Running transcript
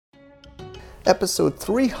episode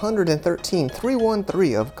 313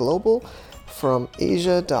 of Global from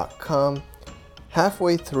Asia.com.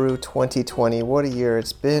 Halfway through 2020. What a year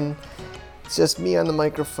it's been. It's just me on the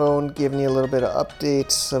microphone giving you a little bit of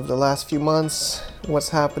updates of the last few months, what's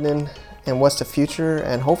happening, and what's the future,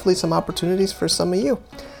 and hopefully some opportunities for some of you.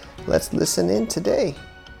 Let's listen in today.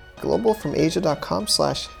 Global from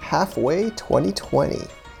Asia.com/halfway 2020.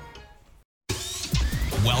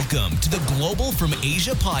 Welcome to the Global from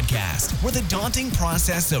Asia podcast, where the daunting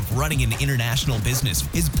process of running an international business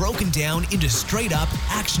is broken down into straight up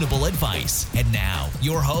actionable advice. And now,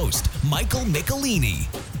 your host, Michael Michelini.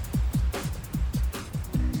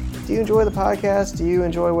 Do you enjoy the podcast? Do you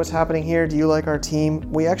enjoy what's happening here? Do you like our team?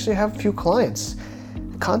 We actually have a few clients.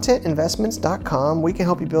 ContentInvestments.com. We can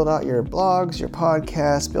help you build out your blogs, your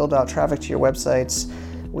podcasts, build out traffic to your websites.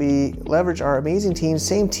 We leverage our amazing team,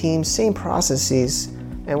 same processes,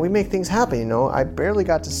 and we make things happen. You know, I barely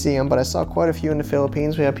got to see them, but I saw quite a few in the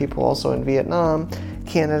Philippines. We have people also in Vietnam,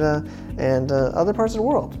 Canada, and other parts of the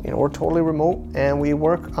world. You know, we're totally remote and we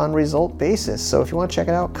work on result basis. So if you want to check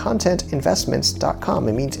it out, ContentInvestments.com.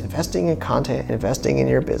 It means investing in content, investing in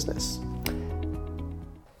your business.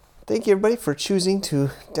 Thank you everybody for choosing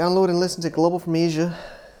to download and listen to Global from Asia.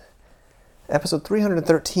 Episode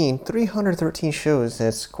 313. 313 shows.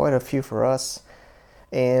 That's quite a few for us.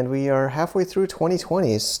 And we are halfway through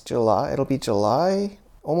 2020. It's July. It'll be July,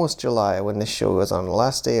 almost July, when this show goes on. The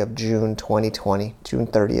last day of June 2020, June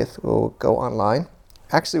 30th, we'll go online.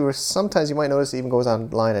 Actually, sometimes you might notice it even goes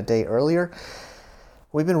online a day earlier.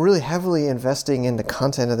 We've been really heavily investing in the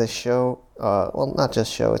content of this show. Well, not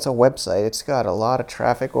just show, it's a website. It's got a lot of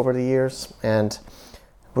traffic over the years. And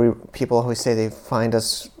people always say they find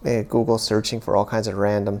us at Google searching for all kinds of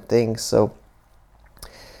random things. So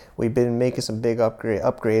we've been making some big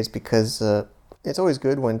upgrades because it's always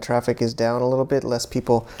good when traffic is down a little bit, less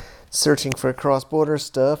people searching for cross-border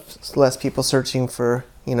stuff, less people searching for,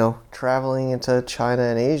 traveling into China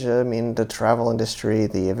and Asia. I mean, the travel industry,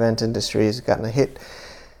 the event industry has gotten a hit,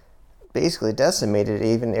 basically decimated.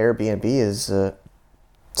 Even Airbnb is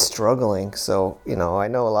struggling. So, I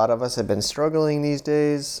know a lot of us have been struggling these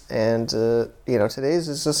days, and, today's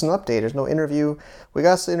is just an update. There's no interview. We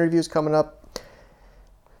got some interviews coming up.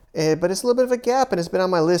 But it's a little bit of a gap, and it's been on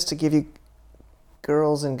my list to give you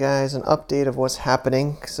girls and guys an update of what's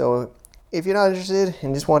happening. So if you're not interested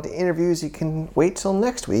and just want the interviews, you can wait till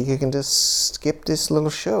next week. You can just skip this little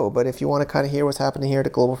show. But if you want to kind of hear what's happening here at the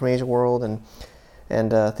Global from Asia world and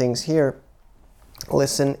things here,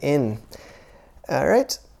 listen in. All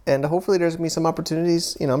right. And hopefully there's going to be some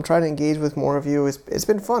opportunities. I'm trying to engage with more of you. It's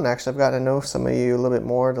been fun, actually. I've gotten to know some of you a little bit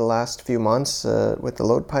more the last few months with the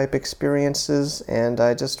load pipe experiences, and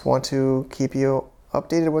I just want to keep you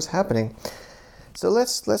updated what's happening. So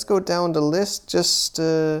let's go down the list. Just,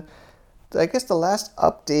 I guess the last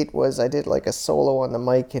update was I did like a solo on the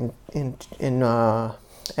mic in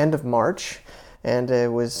end of March, and I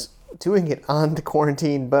was doing it on the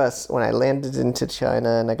quarantine bus when I landed into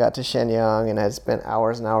China and I got to Shenyang, and I spent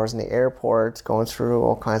hours and hours in the airport going through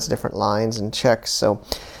all kinds of different lines and checks. So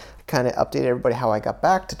I kind of updated everybody how I got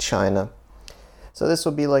back to China. So this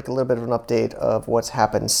will be like a little bit of an update of what's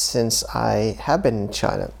happened since I have been in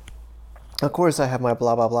China. Of course, I have my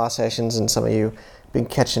blah, blah, blah sessions, and some of you have been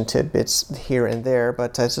catching tidbits here and there,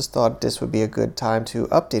 but I just thought this would be a good time to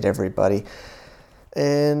update everybody.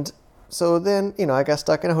 And so then, I got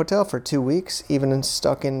stuck in a hotel for 2 weeks, even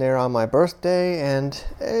stuck in there on my birthday, and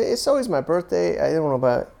it's always my birthday. I don't know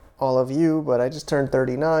about all of you, but I just turned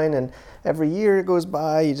 39, and every year it goes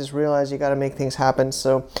by, you just realize you got to make things happen.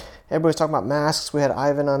 So everybody's talking about masks. We had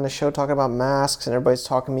Ivan on the show talking about masks, and everybody's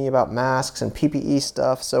talking to me about masks and PPE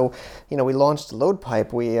stuff. So, we launched Load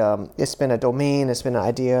Pipe. It's been a domain, it's been an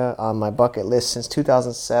idea on my bucket list since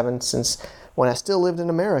 2007, since when I still lived in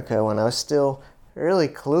America, when I was still really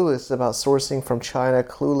clueless about sourcing from China,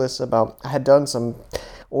 I had done some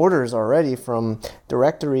orders already from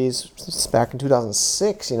directories back in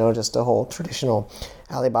 2006, just the whole traditional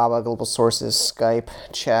Alibaba, Global Sources, Skype,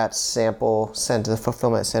 chat, sample, send to the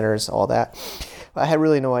fulfillment centers, all that. I had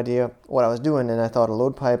really no idea what I was doing, and I thought a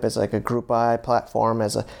Load Pipe as like a group buy platform,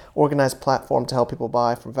 as an organized platform to help people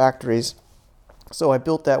buy from factories. So I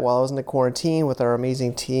built that while I was in the quarantine with our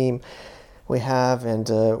amazing team we have, and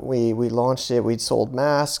we launched it. We'd sold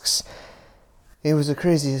masks. It was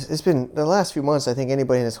it's been the last few months. I think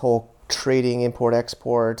anybody in this whole trading, import,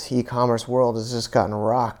 export, e-commerce world has just gotten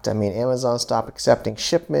rocked. I mean, Amazon stopped accepting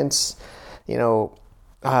shipments.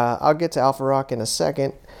 I'll get to Alpha Rock in a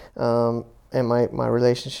second, and my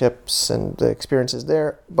relationships and the experiences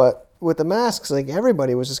there. But with the masks, like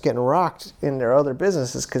everybody was just getting rocked in their other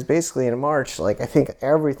businesses because basically in March, like I think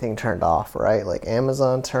everything turned off, right? Like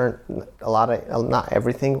Amazon turned not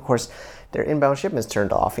everything, of course, their inbound shipments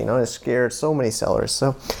turned off. It scared so many sellers.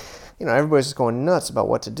 So, everybody's just going nuts about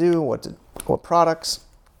what to do, what products,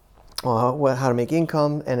 how to make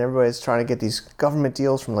income, and everybody's trying to get these government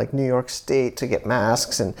deals from like New York State to get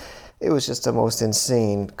masks, and it was just the most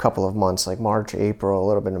insane couple of months, like March, April, a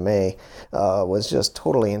little bit of May, was just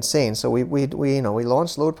totally insane. So we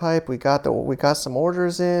launched LoadPipe. We got some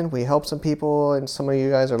orders in. We helped some people, and some of you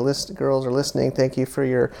guys girls are listening. Thank you for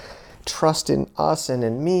your trust in us and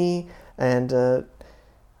in me. And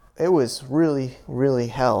it was really, really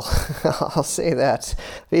hell. I'll say that.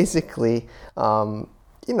 Basically, I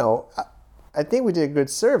think we did a good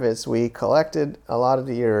service. We collected a lot of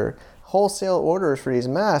your wholesale orders for these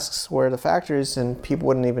masks where the factories and people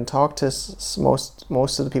wouldn't even talk to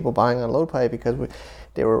most of the people buying on LoadPipe because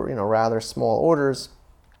they were rather small orders.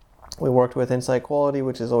 We worked with Insight Quality,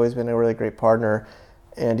 which has always been a really great partner.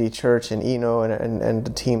 Andy Church and Eno and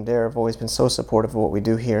the team there have always been so supportive of what we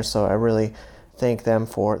do here, so I really thank them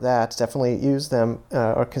for that. Definitely use them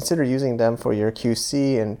or consider using them for your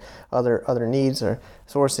QC and other needs or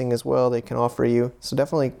sourcing as well they can offer you. So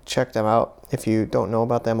definitely check them out if you don't know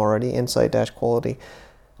about them already.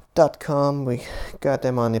 Insight-quality.com. We got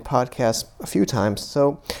them on the podcast a few times.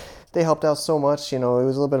 So they helped out so much. It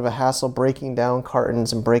was a little bit of a hassle breaking down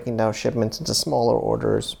cartons and breaking down shipments into smaller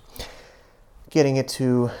orders. Getting it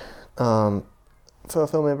to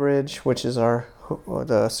Fulfillment Bridge, which is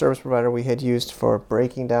the service provider we had used for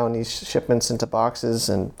breaking down these shipments into boxes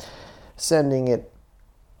and sending it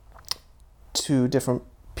to different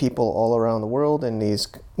people all around the world, and these,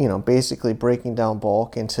 basically breaking down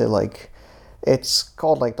bulk into it's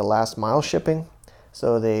called like the last mile shipping.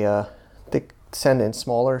 So they send in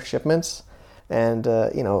smaller shipments, and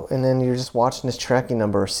and then you're just watching this tracking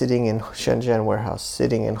number sitting in Shenzhen warehouse,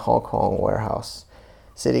 sitting in Hong Kong warehouse,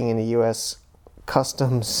 sitting in the U.S.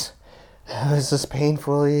 Customs. I was just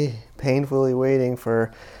painfully waiting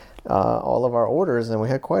for all of our orders, and we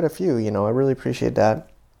had quite a few. I really appreciate that.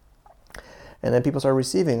 And then people started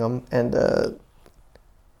receiving them, and the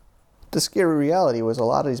scary reality was a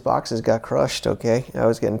lot of these boxes got crushed. Okay, I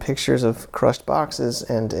was getting pictures of crushed boxes,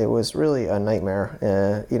 and it was really a nightmare.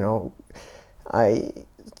 I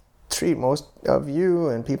treat most of you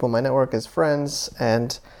and people in my network as friends,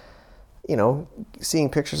 and seeing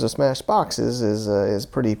pictures of smashed boxes is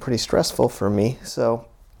pretty stressful for me. So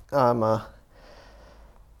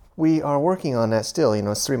we are working on that still.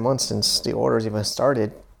 It's 3 months since the orders even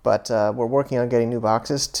started, but we're working on getting new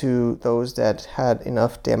boxes to those that had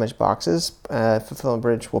enough damaged boxes. Fulfillment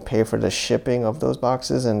Bridge will pay for the shipping of those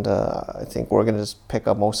boxes, and I think we're going to just pick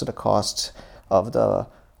up most of the cost of the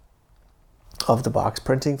box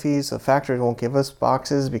printing fees. The factories won't give us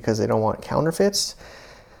boxes because they don't want counterfeits.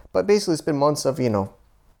 But basically, it's been months of,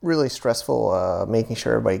 really stressful making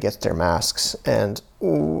sure everybody gets their masks. And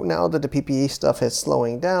now that the PPE stuff is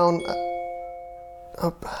slowing down,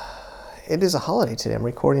 it is a holiday today. I'm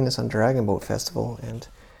recording this on Dragon Boat Festival, and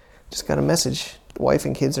just got a message. The wife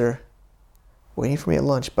and kids are waiting for me at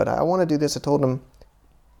lunch, but I want to do this. I told them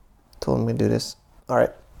to do this. All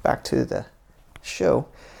right, back to the show.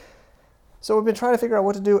 So we've been trying to figure out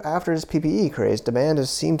what to do after this PPE craze. Demand has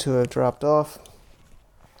seemed to have dropped off.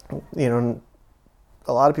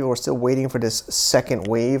 A lot of people are still waiting for this second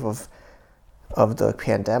wave of the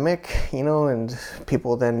pandemic, and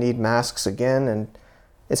people then need masks again, and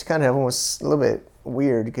it's kind of almost a little bit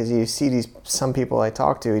weird because you see some people I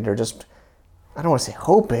talk to, they're just, I don't want to say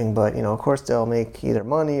hoping, but of course they'll make either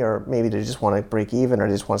money or maybe they just want to break even or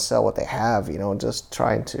they just want to sell what they have, just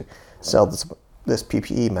trying to sell this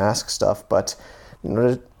PPE mask stuff. But it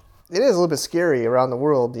is a little bit scary around the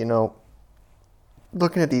world,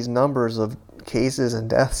 looking at these numbers of cases and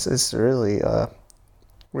deaths is really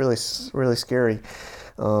scary.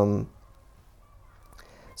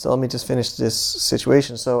 So let me just finish this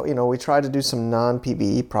situation. So, we tried to do some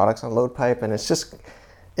non-PPE products on LoadPipe, and it's just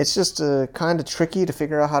kind of tricky to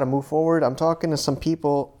figure out how to move forward. I'm talking to some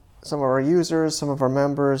people, some of our users, some of our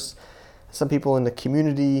members, some people in the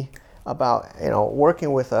community about,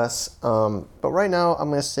 working with us. But right now, I'm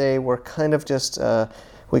going to say we're kind of just...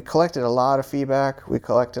 we collected a lot of feedback.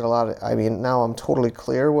 Now I'm totally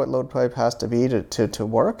clear what LoadPipe has to be to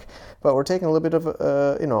work, but we're taking a little bit of,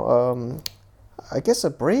 a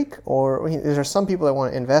break, or there are some people that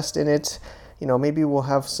want to invest in it. Maybe we'll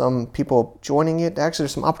have some people joining it. Actually,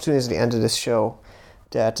 there's some opportunities at the end of this show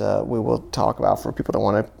that we will talk about for people that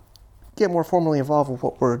want to get more formally involved with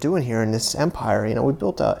what we're doing here in this empire. We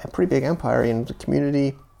built a pretty big empire in the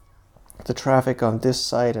community, the traffic on this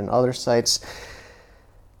site and other sites.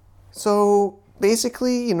 So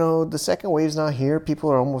basically, the second wave's not here. People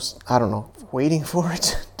are almost, waiting for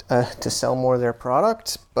it to sell more of their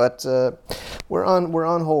product. But we're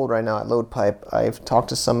on hold right now at LoadPipe. I've talked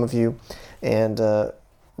to some of you, and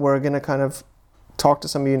we're going to kind of talk to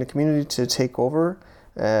some of you in the community to take over.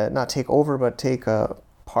 Not take over, but take a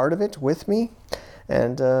part of it with me.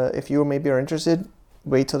 And if you maybe are interested,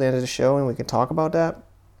 wait till the end of the show and we can talk about that.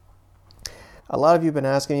 A lot of you have been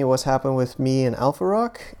asking me what's happened with me and Alpha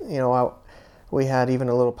Rock. We had even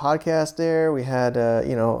a little podcast there. We had, a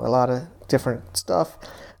lot of different stuff.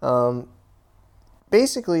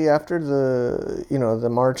 Basically, after the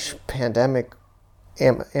March pandemic,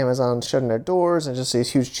 Amazon shutting their doors and just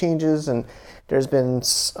these huge changes, and there's been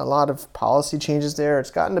a lot of policy changes there.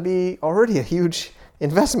 It's gotten to be already a huge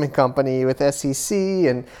investment company with SEC,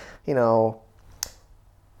 and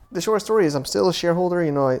the short story is I'm still a shareholder.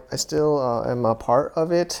 I still am a part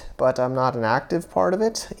of it, but I'm not an active part of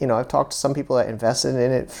it. I've talked to some people that invested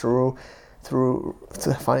in it through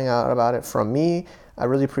finding out about it from me. I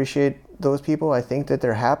really appreciate those people. I think that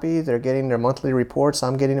they're happy. They're getting their monthly reports.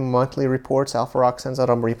 I'm getting monthly reports. Alpha Rock sends out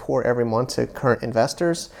a report every month to current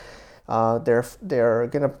investors. They're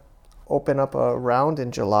going to open up a round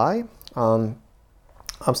in July.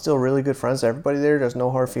 I'm still really good friends with everybody there. There's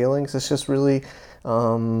no hard feelings. It's just really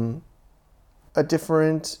a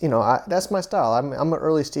different, that's my style. I'm an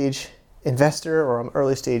early stage investor, or I'm an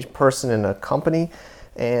early stage person in a company,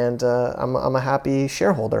 and I'm a happy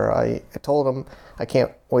shareholder. I told them I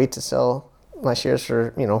can't wait to sell my shares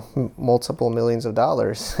for, multiple millions of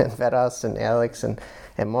dollars. And Vedas and Alex and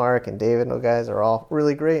Mark and David and those guys are all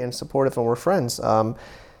really great and supportive, and we're friends.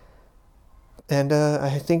 And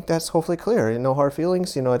I think that's hopefully clear. No hard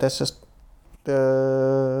feelings. That's just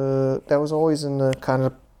that was always in the kind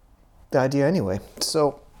of the idea anyway.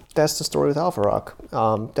 So that's the story with Alpha Rock.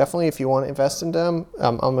 Definitely, if you want to invest in them,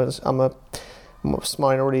 I'm a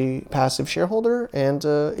minority passive shareholder, and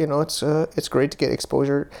it's great to get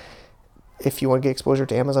exposure. If you want to get exposure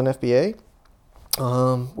to Amazon FBA,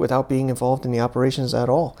 without being involved in the operations at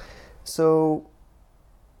all. So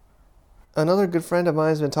another good friend of mine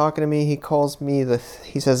has been talking to me. He calls me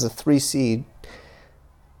he says the 3C.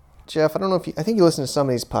 Jeff, I don't know I think you listen to some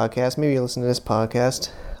of these podcasts. Maybe you listen to this podcast.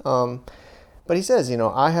 But he says,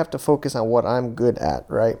 I have to focus on what I'm good at,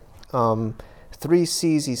 right? 3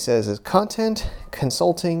 C's, he says, is content,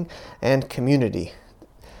 consulting, and community.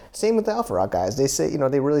 Same with the Alpha Rock guys. They say,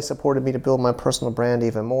 they really supported me to build my personal brand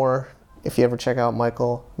even more. If you ever check out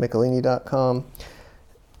michaelmichelini.com,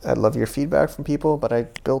 I'd love your feedback from people, but I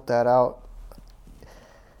built that out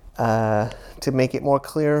to make it more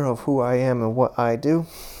clear of who I am and what I do,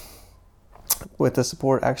 with the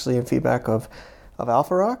support actually and feedback of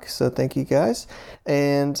Alpha Rock. So thank you guys.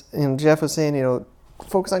 And Jeff was saying,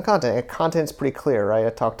 focus on content. Content's pretty clear, right?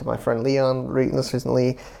 I talked to my friend Leon reading this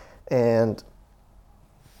recently, and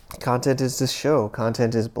content is this show.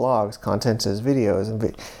 Content is blogs. Content is videos,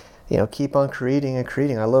 and keep on creating and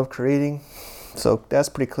creating. I love creating. So that's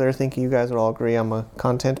pretty clear. I think you guys would all agree I'm a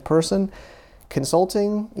content person.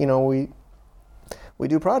 Consulting, we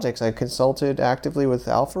do projects. I consulted actively with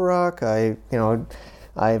Alpha Rock.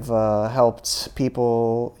 I've helped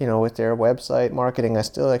people, with their website marketing. I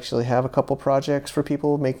still actually have a couple projects for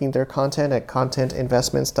people making their content at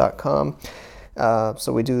contentinvestments.com.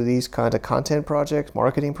 So we do these kind of content projects,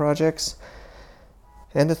 marketing projects.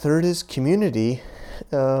 And the third is community.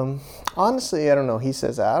 Honestly, I don't know. He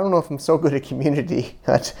says, I don't know if I'm so good at community,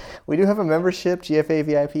 but we do have a membership,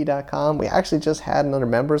 gfavip.com. We actually just had another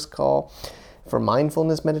members call for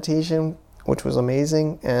mindfulness meditation, which was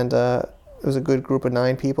amazing. And it was a good group of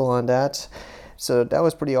 9 people on that. So that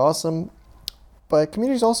was pretty awesome. But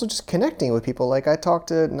community is also just connecting with people. Like I talked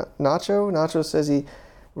to Nacho. Nacho says he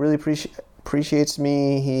really appreciates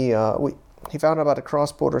me. He found out about a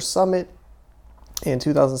cross-border summit in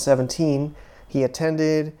 2017. He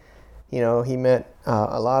attended. He met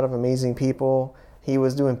a lot of amazing people. He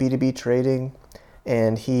was doing B2B trading,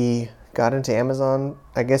 and he got into Amazon.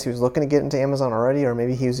 I guess he was looking to get into Amazon already, or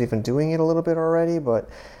maybe he was even doing it a little bit already, but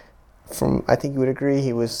I think you would agree,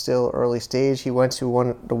 he was still early stage. He went to one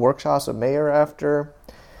of the workshops with Mayor after.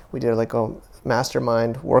 We did like a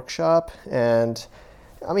mastermind workshop, and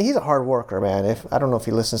he's a hard worker, man. I don't know if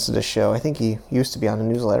he listens to this show. I think he used to be on the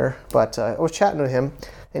newsletter, but I was chatting with him,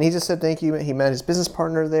 and he just said thank you. He met his business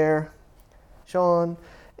partner there, Sean,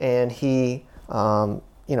 and he, went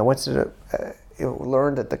to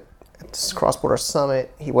learned at this cross-border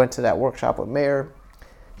summit. He went to that workshop with Mayor.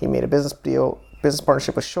 He made a business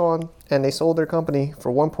partnership with Sean, and they sold their company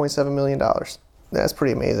for $1.7 million. That's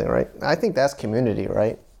pretty amazing, right? I think that's community,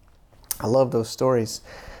 right? I love those stories.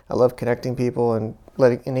 I love connecting people and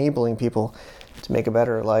enabling people to make a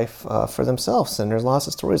better life for themselves. And there's lots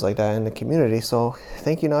of stories like that in the community. So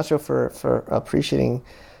thank you, Nacho, for appreciating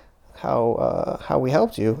how we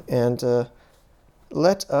helped you. And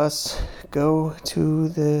let us go to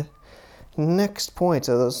the next point.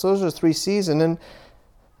 So those are 3 C's. And then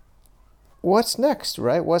what's next,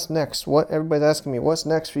 right? What's next? What everybody's asking me, what's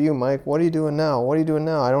next for you, Mike? What are you doing now? What are you doing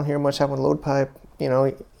now? I don't hear much happening with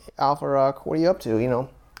LoadPipe, Alpha Rock. What are you up to,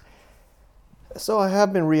 So I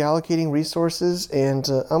have been reallocating resources, and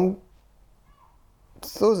those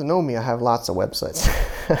that know me, I have lots of websites.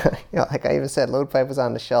 Like I even said, LoadPipe was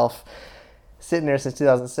on the shelf, sitting there since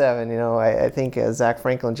 2007. I think Zach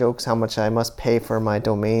Franklin jokes how much I must pay for my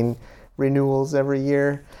domain renewals every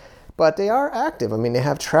year. But they are active. I mean, they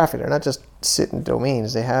have traffic. They're not just sitting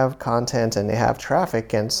domains. They have content and they have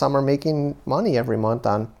traffic, and some are making money every month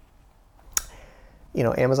on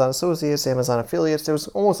Amazon Associates, Amazon Affiliates. It was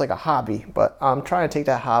almost like a hobby, but I'm trying to take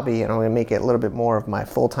that hobby and I'm going to make it a little bit more of my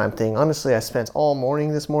full-time thing. Honestly, I spent all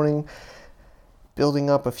morning this morning building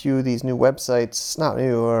up a few of these new websites, not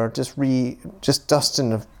new, or just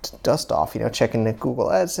dusting the dust off, checking the Google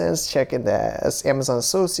AdSense, checking the Amazon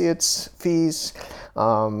Associates fees,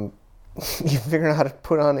 you figuring out how to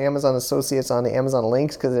put on Amazon Associates on the Amazon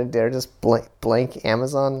links, because they're just blank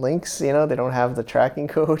Amazon links. They don't have the tracking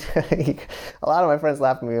code. A lot of my friends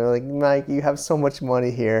laugh at me. They're like, Mike, you have so much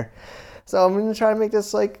money here. So I'm going to try to make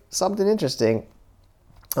this like something interesting.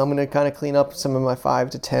 I'm going to kind of clean up some of my 5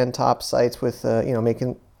 to 10 top sites with,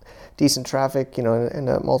 making decent traffic, in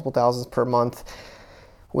multiple thousands per month,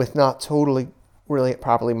 with not totally really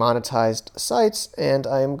properly monetized sites, and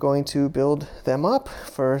I am going to build them up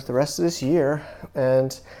for the rest of this year.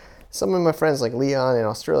 And some of my friends, like Leon in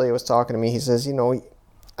Australia, was talking to me. He says,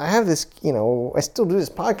 I have this, I still do this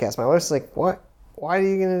podcast. My wife's like, what? Why are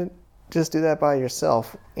you gonna just do that by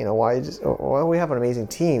yourself? Why we have an amazing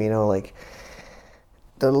team? Like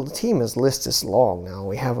the team is list this long now.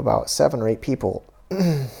 We have about 7 or 8 people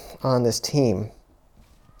on this team.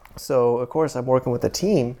 So of course I'm working with a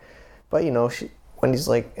team, but Wendy's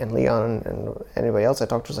like, and Leon and anybody else I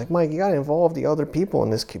talked to was like, Mike, you got to involve the other people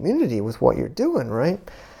in this community with what you're doing, right?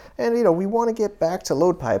 And, we want to get back to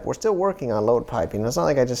LoadPipe. We're still working on LoadPipe. It's not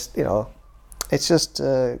like I just, it's just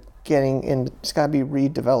getting in, it's got to be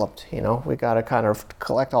redeveloped. We got to kind of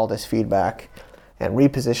collect all this feedback and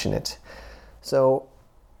reposition it. So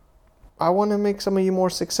I want to make some of you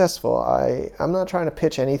more successful. I'm not trying to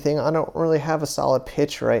pitch anything. I don't really have a solid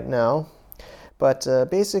pitch right now. But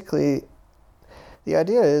basically, the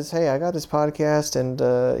idea is, hey, I got this podcast, and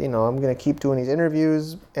I'm going to keep doing these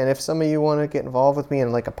interviews. And if some of you want to get involved with me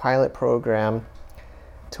in like a pilot program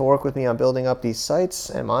to work with me on building up these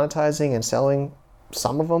sites and monetizing and selling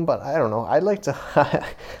some of them, but I don't know. I'd like to.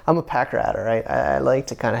 I'm a pack ratter, right? I like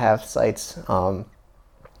to kind of have sites,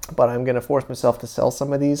 but I'm going to force myself to sell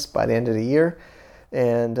some of these by the end of the year,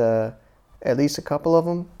 and at least a couple of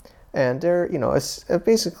them. And they're, it's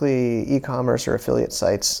basically e-commerce or affiliate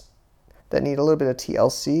sites that need a little bit of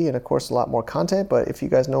TLC and, of course, a lot more content. But if you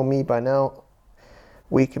guys know me by now,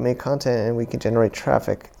 we can make content and we can generate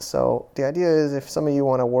traffic. So the idea is, if some of you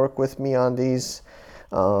want to work with me on these,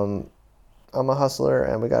 I'm a hustler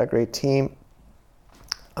and we got a great team.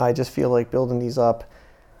 I just feel like building these up,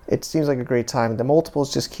 it seems like a great time. The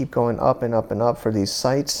multiples just keep going up and up and up for these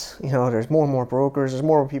sites. There's more and more brokers. There's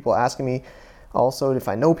more people asking me also if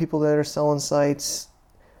I know people that are selling sites.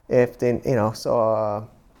 If they, so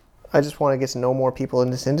I just want to get to know more people in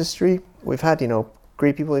this industry. We've had,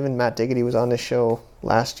 great people. Even Matt Diggity was on this show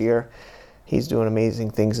last year. He's doing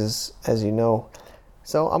amazing things, as you know.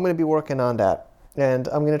 So I'm going to be working on that. And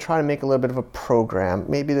I'm going to try to make a little bit of a program.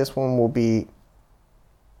 Maybe this one will be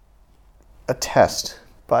a test,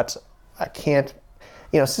 but I can't.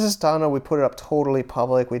 Sistano, we put it up totally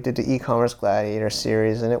public. We did the e-commerce gladiator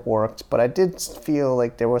series and it worked. But I did feel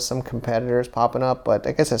like there was some competitors popping up, but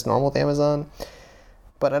I guess that's normal with Amazon.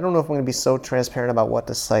 But I don't know if I'm going to be so transparent about what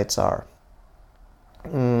the sites are.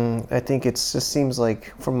 I think it just seems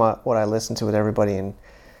like, from what I listen to with everybody, and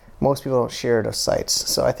most people don't share the sites.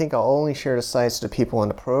 So I think I'll only share the sites to the people in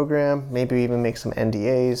the program, maybe even make some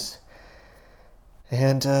NDAs.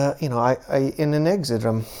 And, and then exit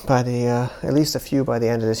them by at least a few by the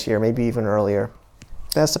end of this year, maybe even earlier.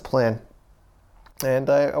 That's the plan. And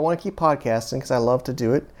I want to keep podcasting because I love to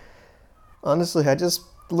do it. Honestly, I just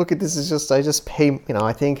look at this as I just pay,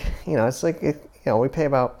 I think, it's like, we pay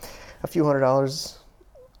about a few $100s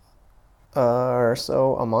or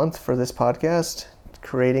so a month for this podcast,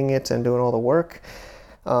 creating it and doing all the work.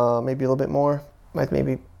 Maybe a little bit more,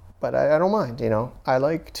 but I don't mind, I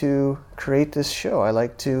like to create this show. I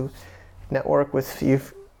like to network with you,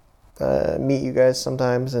 meet you guys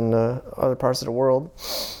sometimes in other parts of the world,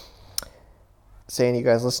 saying you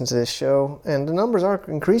guys listen to this show. And the numbers are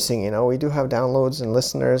increasing. We do have downloads and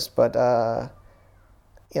listeners, but I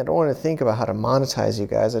don't want to think about how to monetize you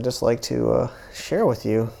guys. I just like to share with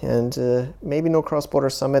you. And maybe no cross-border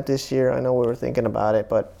summit this year. I know we were thinking about it,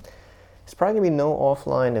 but it's probably going to be no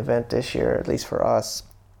offline event this year, at least for us.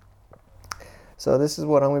 So this is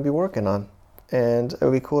what I'm going to be working on. And it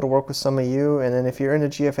would be cool to work with some of you. And then if you're in the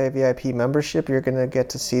GFA VIP membership, you're going to get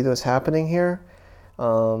to see those happening here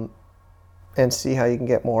and see how you can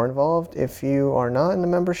get more involved. If you are not in the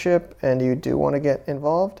membership and you do want to get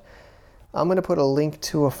involved, I'm going to put a link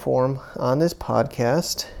to a form on this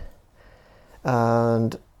podcast.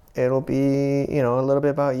 And it'll be, a little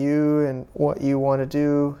bit about you and what you want to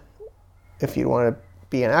do. If you want to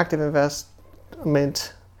be an active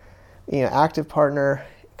investment, active partner,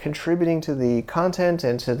 contributing to the content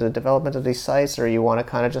and to the development of these sites, or you want to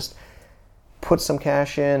kind of just put some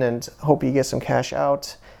cash in and hope you get some cash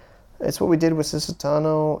out. It's what we did with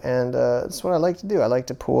Sisatano, and it's what I like to do. I like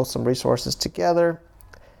to pool some resources together.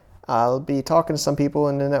 I'll be talking to some people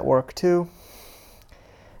in the network too,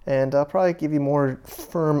 and I'll probably give you more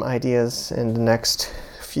firm ideas in the next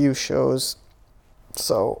few shows.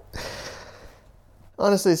 So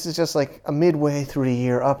honestly, this is just like a midway through the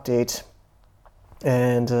year update.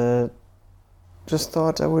 And just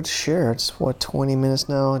thought I would share. It's 20 minutes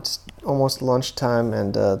now. It's almost lunchtime,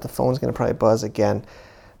 and the phone's going to probably buzz again.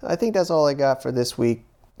 I think that's all I got for this week.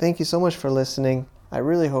 Thank you so much for listening. I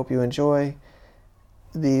really hope you enjoy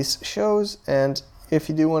these shows. And if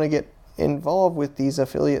you do want to get involved with these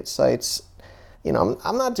affiliate sites, I'm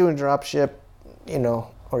not doing dropship,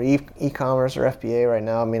 or e-commerce or FBA right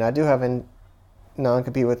now. I mean, I do have a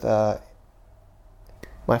non-compete with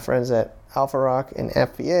my friends at Alpha Rock and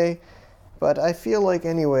FBA, but I feel like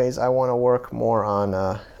anyways I want to work more on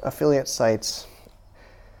affiliate sites.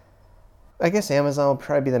 I guess Amazon will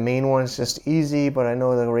probably be the main one. It's just easy, but I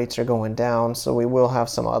know the rates are going down, so we will have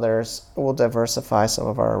some others. We'll diversify some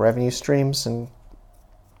of our revenue streams, and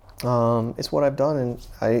it's what I've done, and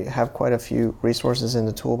I have quite a few resources in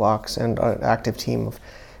the toolbox and an active team of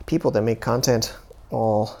people that make content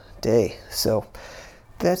all day. So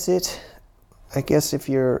that's it. I guess if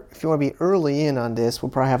you want to be early in on this, we'll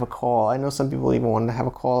probably have a call. I know some people even want to have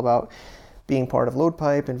a call about being part of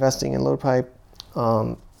LoadPipe, investing in LoadPipe,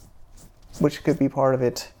 which could be part of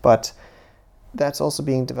it, but that's also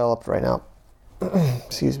being developed right now.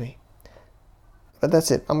 Excuse me. But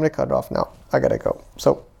that's it. I'm going to cut it off now. I got to go.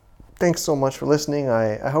 So thanks so much for listening.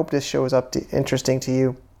 I hope this show is interesting to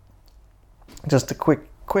you. Just a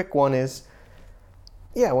quick one is,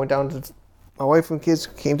 I went down to... My wife and kids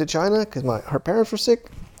came to China because her parents were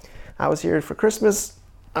sick. I was here for Christmas.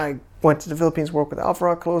 I went to the Philippines, worked with Alpha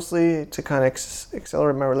Rock closely to kind of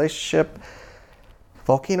accelerate my relationship.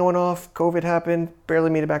 Volcano went off, COVID happened,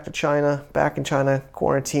 barely made it back to China, back in China,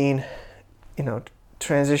 quarantine,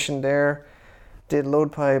 transitioned there, did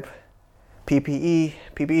LoadPipe, PPE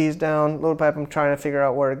is down, LoadPipe I'm trying to figure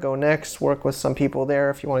out where to go next, work with some people there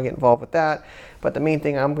if you want to get involved with that. But the main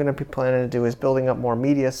thing I'm going to be planning to do is building up more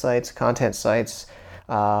media sites, content sites,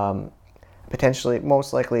 potentially,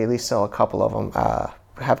 most likely at least sell a couple of them. I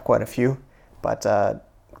have quite a few, but I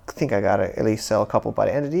think I got to at least sell a couple by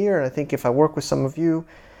the end of the year. And I think if I work with some of you,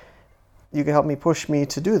 you can help me push me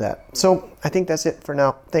to do that. So I think that's it for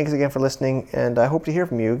now. Thanks again for listening, and I hope to hear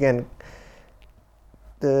from you. Again,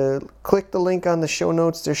 click the link on the show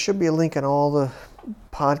notes. There should be a link on all the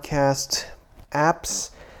podcast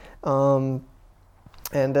apps.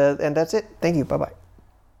 And that's it. Thank you. Bye-bye.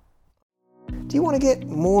 Do you want to get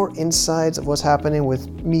more insights of what's happening with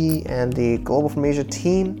me and the Global from Asia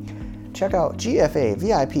team? Check out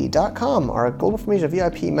gfavip.com, our Global from Asia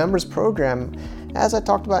VIP members program. As I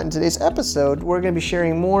talked about in today's episode, we're going to be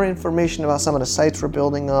sharing more information about some of the sites we're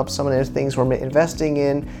building up, some of the things we're investing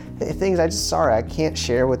in, things I can't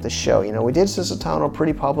share with the show. We did Sisatano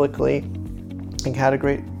pretty publicly and had a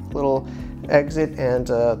great little exit, and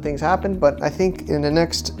things happened, but I think in the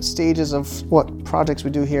next stages of what projects we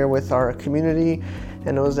do here with our community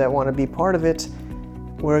and those that want to be part of it,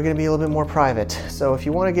 we're going to be a little bit more private. So if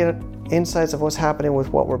you want to get insights of what's happening with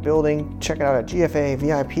what we're building, check it out at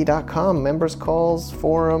gfavip.com. Members calls,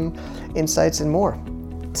 forum, insights, and more.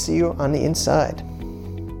 See you on the inside.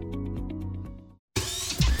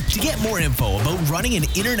 To get more info about running an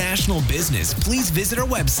international business, please visit our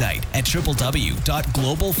website at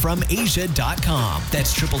www.globalfromasia.com.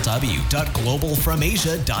 That's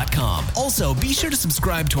www.globalfromasia.com. Also, be sure to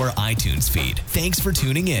subscribe to our iTunes feed. Thanks for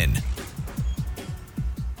tuning in.